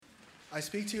I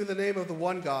speak to you in the name of the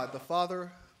one God, the Father,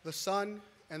 the Son,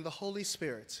 and the Holy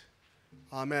Spirit.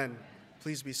 Amen.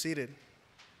 Please be seated.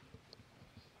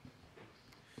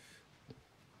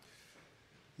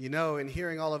 You know, in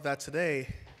hearing all of that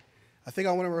today, I think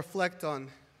I want to reflect on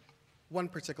one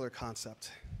particular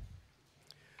concept.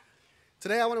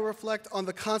 Today I want to reflect on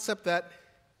the concept that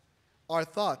our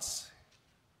thoughts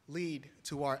lead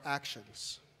to our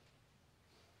actions.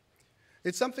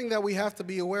 It's something that we have to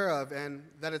be aware of, and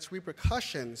that its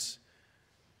repercussions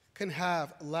can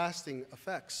have lasting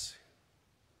effects.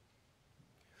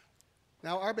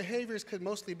 Now, our behaviors could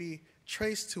mostly be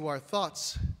traced to our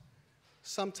thoughts,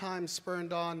 sometimes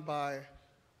spurred on by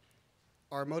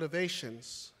our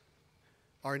motivations,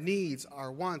 our needs,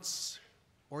 our wants,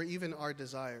 or even our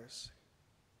desires.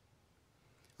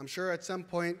 I'm sure at some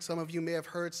point some of you may have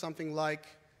heard something like,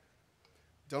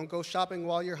 "Don't go shopping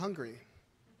while you're hungry,"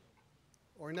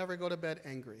 or "Never go to bed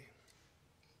angry."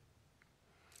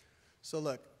 So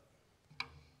look,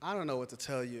 I don't know what to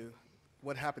tell you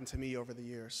what happened to me over the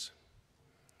years.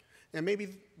 And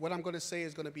maybe what I'm going to say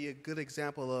is going to be a good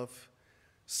example of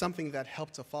something that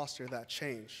helped to foster that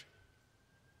change.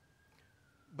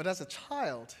 But as a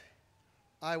child,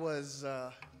 I was,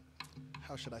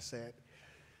 how should I say it,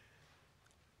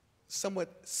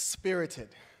 somewhat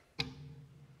spirited.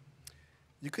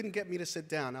 You couldn't get me to sit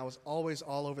down. I was always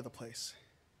all over the place.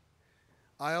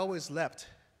 I always leapt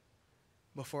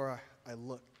before I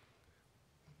looked.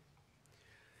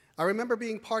 I remember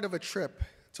being part of a trip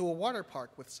to a water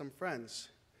park with some friends.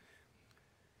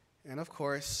 And of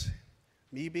course,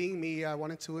 me being me, I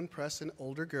wanted to impress an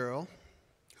older girl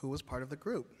who was part of the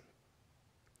group.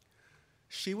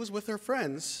 She was with her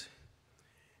friends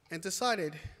and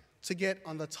decided to get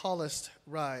on the tallest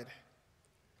ride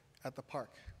at the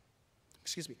park.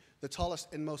 The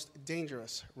tallest and most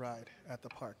dangerous ride at the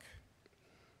park.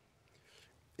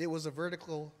 It was a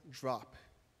vertical drop,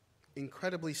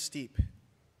 incredibly steep.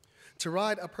 To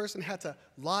ride, a person had to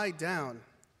lie down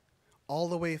all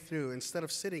the way through instead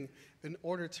of sitting in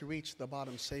order to reach the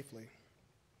bottom safely.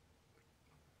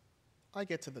 I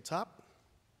get to the top.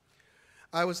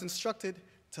 I was instructed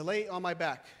to lay on my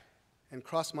back and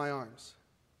cross my arms.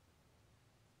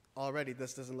 Already,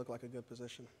 this doesn't look like a good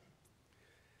position.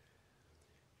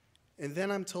 And then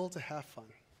I'm told to have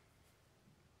fun.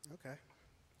 Okay.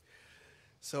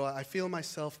 So I feel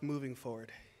myself moving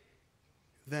forward.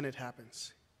 Then it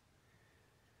happens.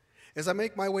 As I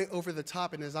make my way over the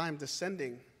top and as I am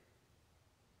descending,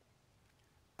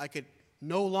 I could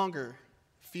no longer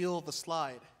feel the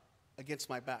slide against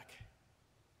my back.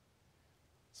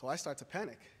 So I start to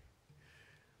panic.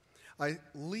 I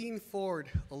lean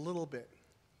forward a little bit,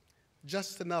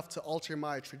 just enough to alter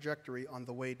my trajectory on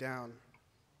the way down.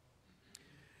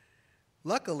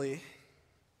 Luckily,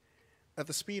 at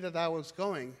the speed that I was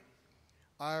going,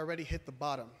 I already hit the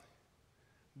bottom,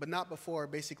 but not before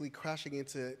basically crashing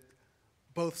into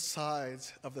both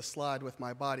sides of the slide with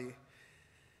my body.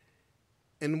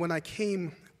 And when I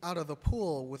came out of the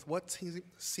pool with what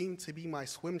seemed to be my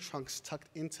swim trunks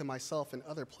tucked into myself and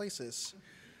other places,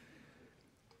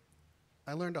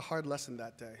 I learned a hard lesson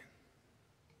that day.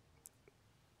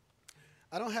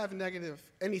 I don't have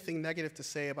anything negative to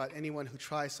say about anyone who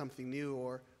tries something new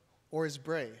or is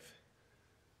brave,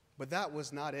 but that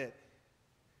was not it.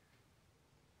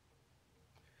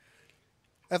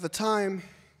 At the time,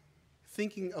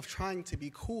 thinking of trying to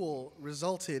be cool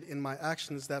resulted in my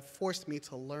actions that forced me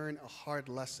to learn a hard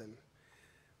lesson.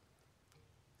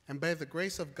 And by the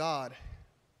grace of God,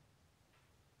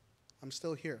 I'm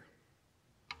still here.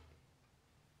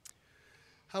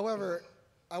 However,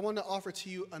 I want to offer to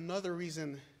you another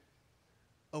reason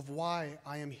of why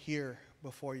I am here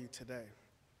before you today.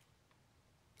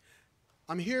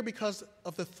 I'm here because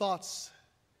of the thoughts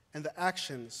and the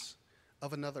actions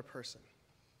of another person,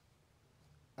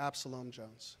 Absalom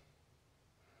Jones.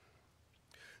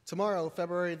 Tomorrow,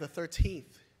 February the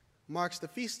 13th, marks the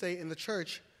feast day in the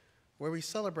church where we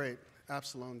celebrate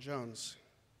Absalom Jones.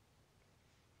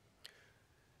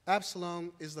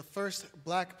 Absalom is the first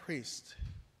black priest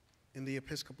in the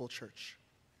Episcopal Church.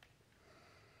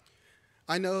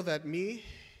 I know that me,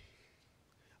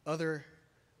 other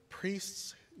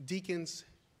priests, deacons,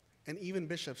 and even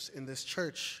bishops in this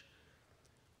church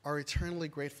are eternally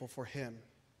grateful for him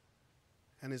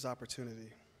and his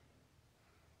opportunity.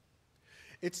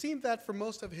 It seemed that for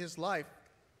most of his life,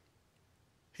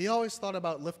 he always thought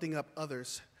about lifting up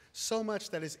others, so much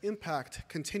that his impact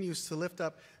continues to lift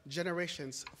up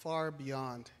generations far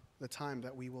beyond the time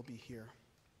that we will be here.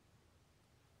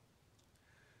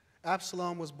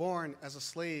 Absalom was born as a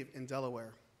slave in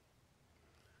Delaware.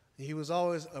 He was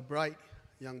always a bright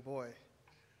young boy.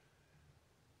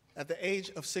 At the age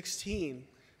of 16,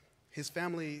 his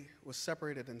family was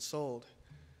separated and sold,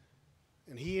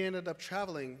 and he ended up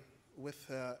traveling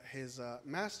with his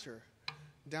master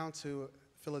down to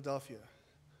Philadelphia,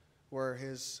 where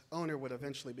his owner would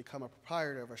eventually become a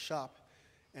proprietor of a shop,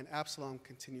 and Absalom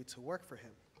continued to work for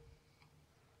him.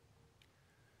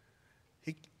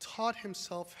 He taught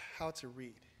himself how to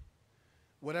read.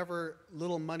 Whatever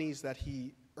little monies that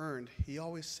he earned, he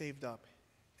always saved up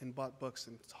and bought books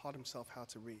and taught himself how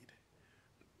to read.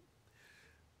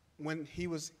 When he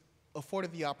was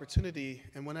afforded the opportunity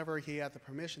and whenever he had the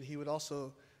permission, he would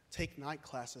also take night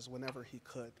classes whenever he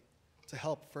could to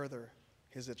help further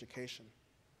his education.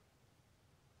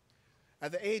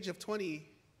 At the age of 20,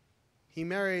 he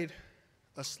married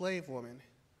a slave woman,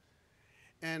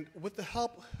 and with the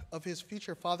help of his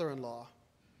future father-in-law,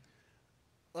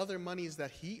 other monies that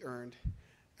he earned,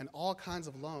 and all kinds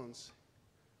of loans,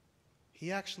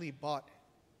 he actually bought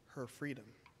her freedom.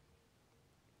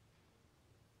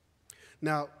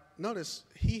 Now, notice,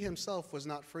 he himself was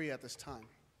not free at this time.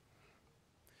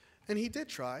 And he did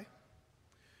try.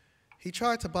 He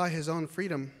tried to buy his own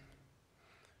freedom,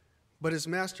 but his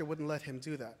master wouldn't let him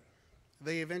do that.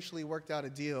 They eventually worked out a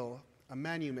deal, a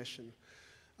manumission,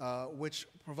 which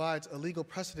provides a legal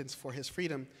precedence for his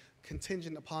freedom,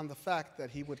 contingent upon the fact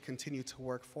that he would continue to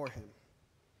work for him.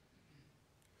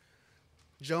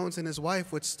 Jones and his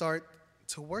wife would start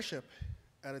to worship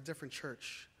at a different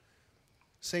church,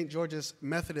 St. George's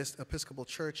Methodist Episcopal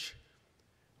Church,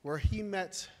 where he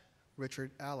met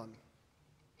Richard Allen.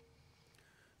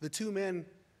 The two men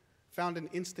found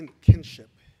an instant kinship,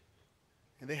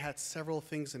 and they had several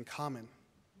things in common.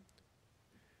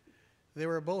 They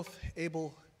were both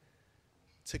able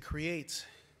to create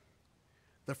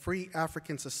the Free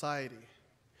African Society,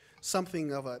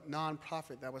 something of a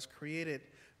nonprofit that was created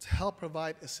to help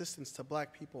provide assistance to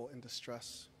black people in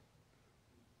distress.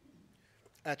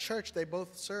 At church, they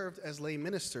both served as lay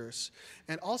ministers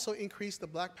and also increased the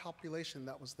black population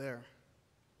that was there.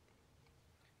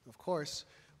 Of course,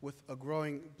 with a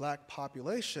growing black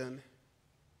population,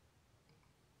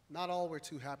 not all were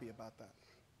too happy about that.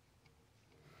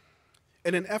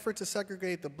 In an effort to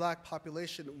segregate the black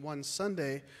population one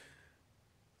Sunday,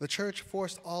 the church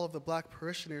forced all of the black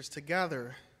parishioners to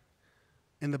gather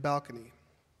in the balcony.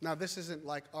 Now, this isn't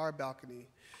like our balcony.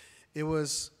 It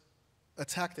was a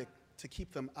tactic to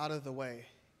keep them out of the way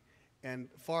and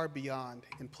far beyond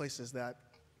in places that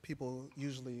people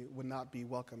usually would not be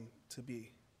welcome to be.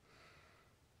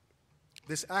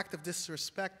 This act of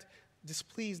disrespect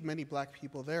displeased many black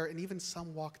people there, and even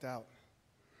some walked out.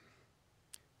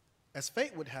 As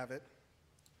fate would have it,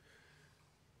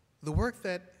 the work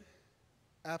that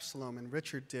Absalom and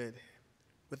Richard did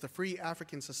with the Free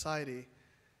African Society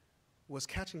was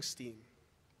catching steam.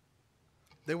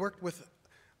 They worked with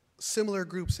similar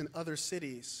groups in other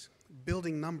cities,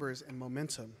 building numbers and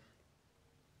momentum.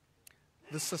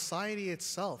 The society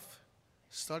itself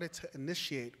started to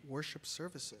initiate worship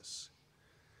services.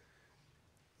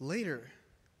 Later,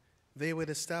 they would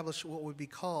establish what would be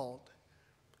called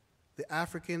the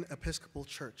African Episcopal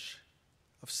Church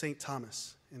of St.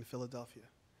 Thomas in Philadelphia,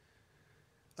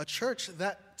 a church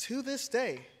that to this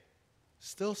day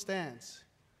still stands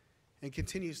and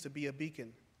continues to be a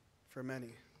beacon for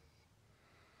many.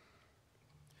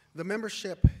 The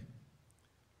membership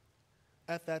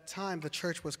at that time the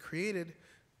church was created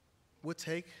would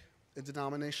take a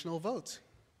denominational vote.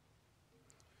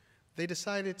 They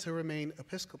decided to remain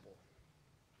Episcopal.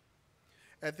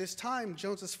 At this time,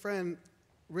 Jones's friend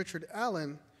Richard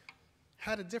Allen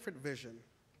had a different vision,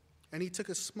 and he took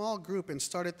a small group and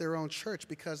started their own church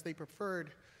because they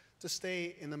preferred to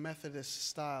stay in the Methodist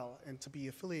style and to be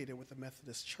affiliated with the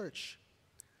Methodist Church.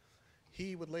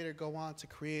 He would later go on to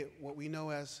create what we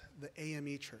know as the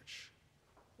AME Church,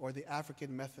 or the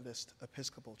African Methodist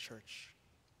Episcopal Church.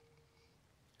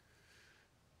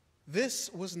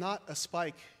 This was not a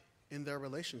spike in their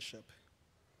relationship.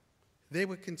 They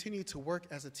would continue to work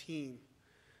as a team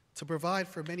to provide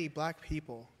for many black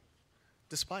people,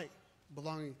 despite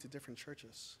belonging to different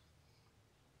churches.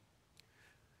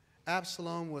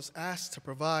 Absalom was asked to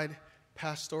provide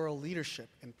pastoral leadership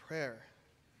and prayer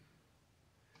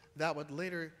that would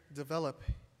later develop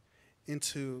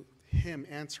into him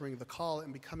answering the call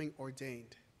and becoming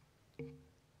ordained.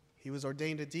 He was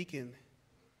ordained a deacon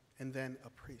and then a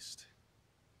priest.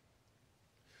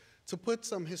 To put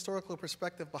some historical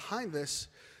perspective behind this,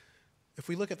 if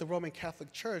we look at the Roman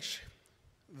Catholic Church,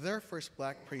 their first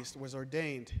black priest was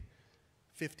ordained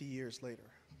 50 years later.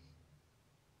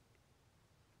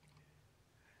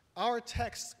 Our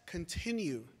texts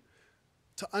continue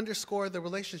to underscore the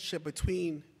relationship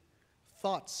between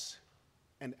thoughts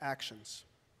and actions.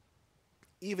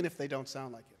 even if they don't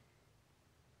sound like it.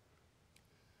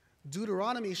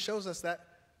 Deuteronomy shows us that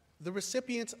the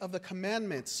recipients of the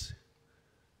commandments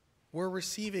were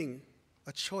receiving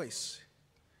a choice.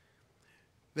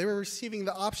 They were receiving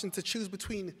the option to choose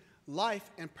between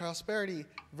life and prosperity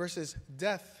versus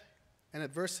death and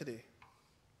adversity.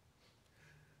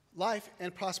 Life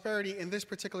and prosperity in this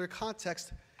particular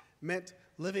context meant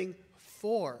living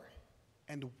for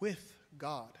and with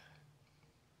God.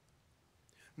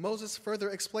 Moses further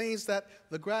explains that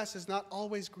the grass is not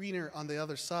always greener on the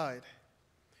other side,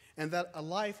 and that a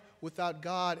life without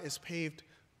God is paved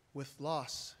with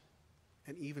loss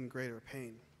and even greater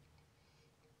pain.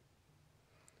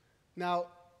 Now,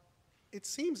 it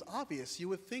seems obvious. You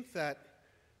would think that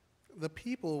the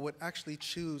people would actually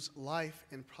choose life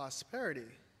and prosperity.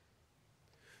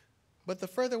 But the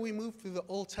further we move through the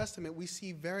Old Testament, we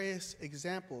see various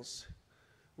examples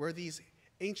where these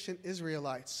ancient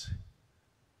Israelites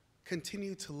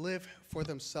continue to live for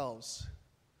themselves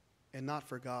and not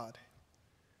for God.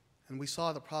 And we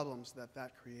saw the problems that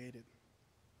that created.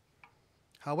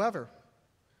 However,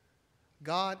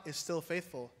 God is still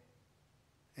faithful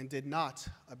and did not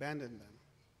abandon them.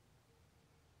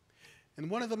 And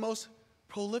one of the most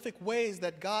prolific ways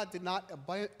that God did not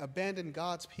abandon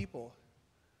God's people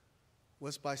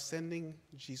was by sending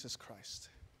Jesus Christ.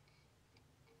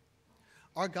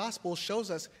 Our gospel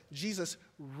shows us Jesus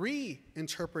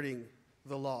reinterpreting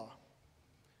the law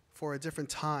for a different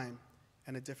time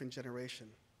and a different generation.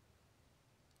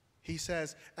 He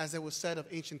says, as it was said of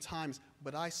ancient times,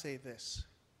 but I say this.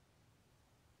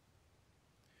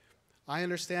 I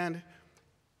understand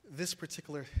this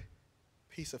particular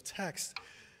piece of text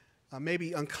may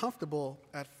be uncomfortable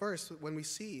at first when we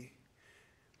see,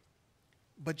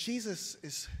 but Jesus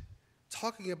is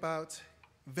talking about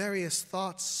various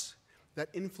thoughts that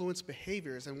influence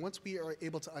behaviors, and once we are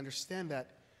able to understand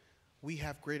that, we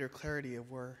have greater clarity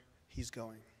of where he's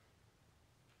going.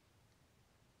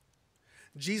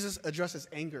 Jesus addresses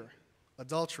anger,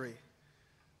 adultery,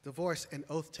 divorce, and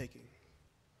oath-taking.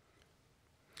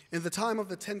 In the time of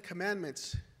the Ten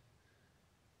Commandments,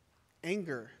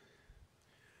 anger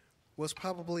was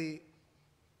probably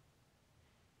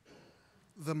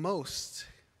the most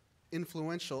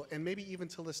influential, and maybe even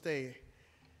till this day,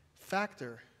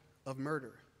 factor of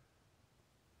murder.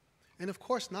 And of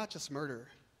course, not just murder,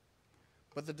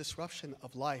 but the disruption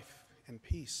of life and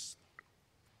peace.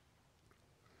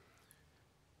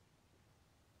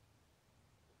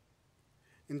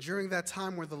 And during that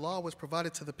time where the law was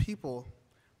provided to the people,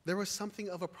 there was something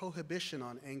of a prohibition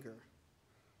on anger.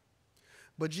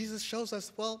 But Jesus shows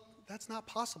us, well, that's not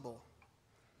possible.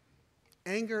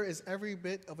 Anger is every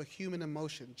bit of a human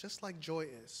emotion, just like joy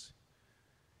is.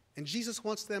 And Jesus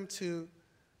wants them to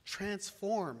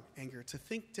transform anger, to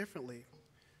think differently.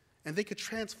 And they could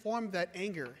transform that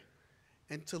anger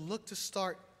and to look to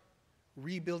start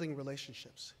rebuilding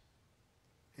relationships,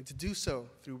 and to do so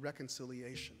through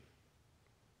reconciliation.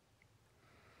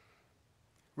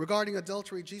 Regarding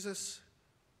adultery, Jesus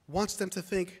wants them to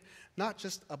think not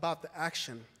just about the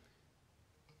action,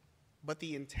 but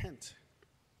the intent.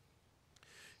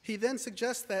 He then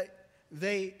suggests that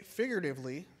they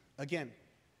figuratively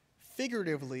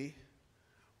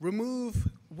remove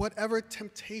whatever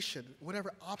temptation,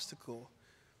 whatever obstacle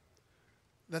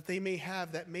that they may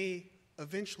have that may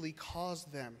eventually cause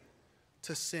them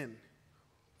to sin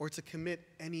or to commit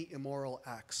any immoral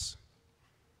acts.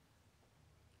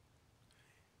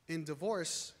 In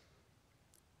divorce,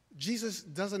 Jesus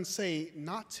doesn't say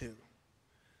not to,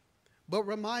 but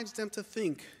reminds them to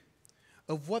think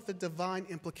of what the divine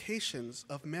implications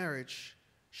of marriage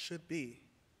should be.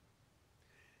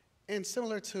 And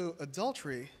similar to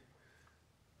adultery,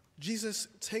 Jesus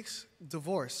takes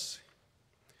divorce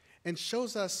and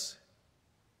shows us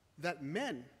that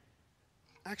men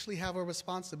actually have a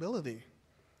responsibility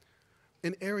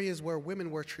in areas where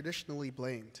women were traditionally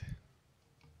blamed.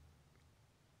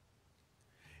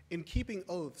 In keeping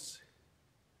oaths,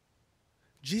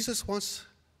 Jesus wants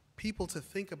people to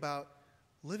think about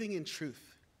living in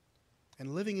truth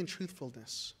and living in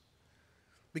truthfulness.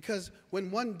 Because when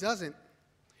one doesn't,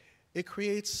 it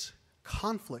creates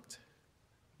conflict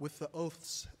with the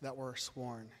oaths that were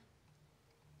sworn,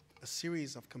 a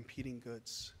series of competing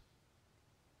goods.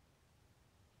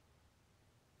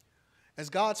 As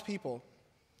God's people,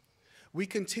 we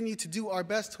continue to do our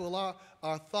best to allow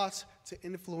our thoughts to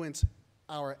influence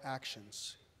our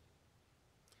actions.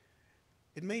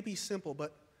 It may be simple,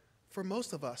 but for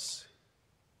most of us,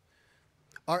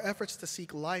 our efforts to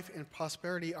seek life and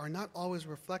prosperity are not always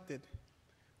reflected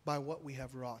by what we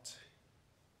have wrought.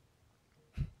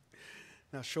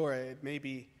 Now, sure, it may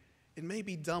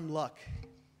be dumb luck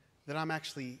that I'm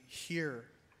actually here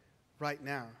right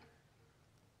now.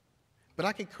 But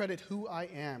I can credit who I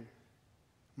am,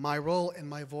 my role and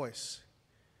my voice,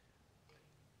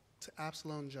 to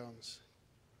Absalom Jones.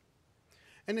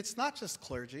 And it's not just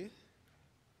clergy.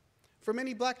 For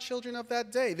many black children of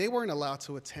that day, they weren't allowed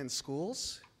to attend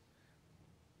schools.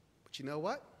 But you know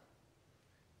what?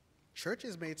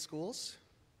 Churches made schools.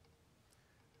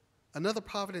 Another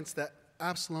providence that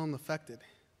Absalom affected.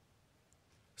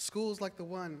 Schools like the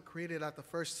one created at the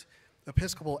First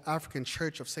Episcopal African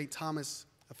Church of St. Thomas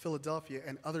of Philadelphia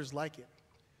and others like it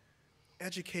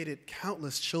educated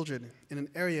countless children in an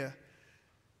area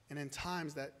and in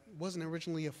times that wasn't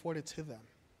originally afforded to them.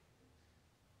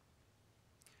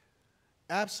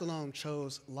 Absalom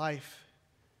chose life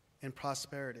and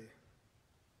prosperity.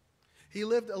 He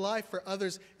lived a life for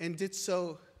others and did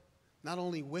so not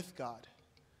only with God,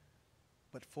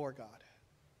 but for God.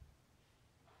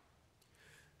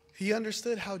 He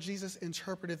understood how Jesus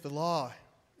interpreted the law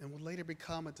and would later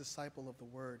become a disciple of the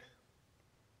Word.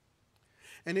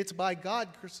 And it's by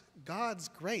God's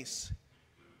grace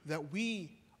that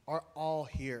we are all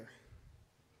here.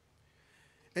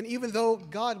 And even though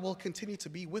God will continue to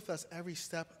be with us every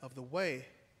step of the way,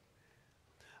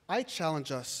 I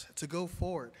challenge us to go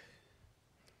forward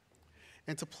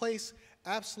and to place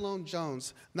Absalom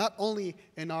Jones not only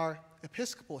in our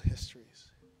Episcopal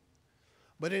histories,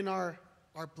 but in our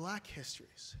black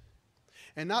histories.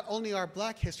 And not only our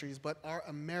black histories, but our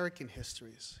American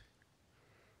histories.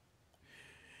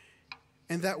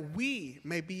 And that we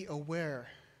may be aware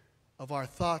of our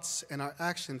thoughts and our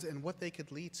actions and what they could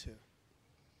lead to.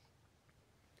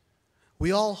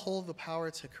 We all hold the power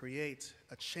to create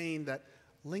a chain that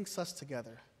links us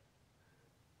together,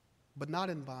 but not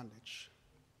in bondage,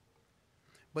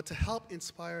 but to help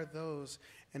inspire those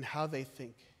in how they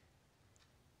think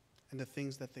and the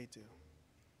things that they do.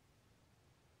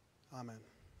 Amen.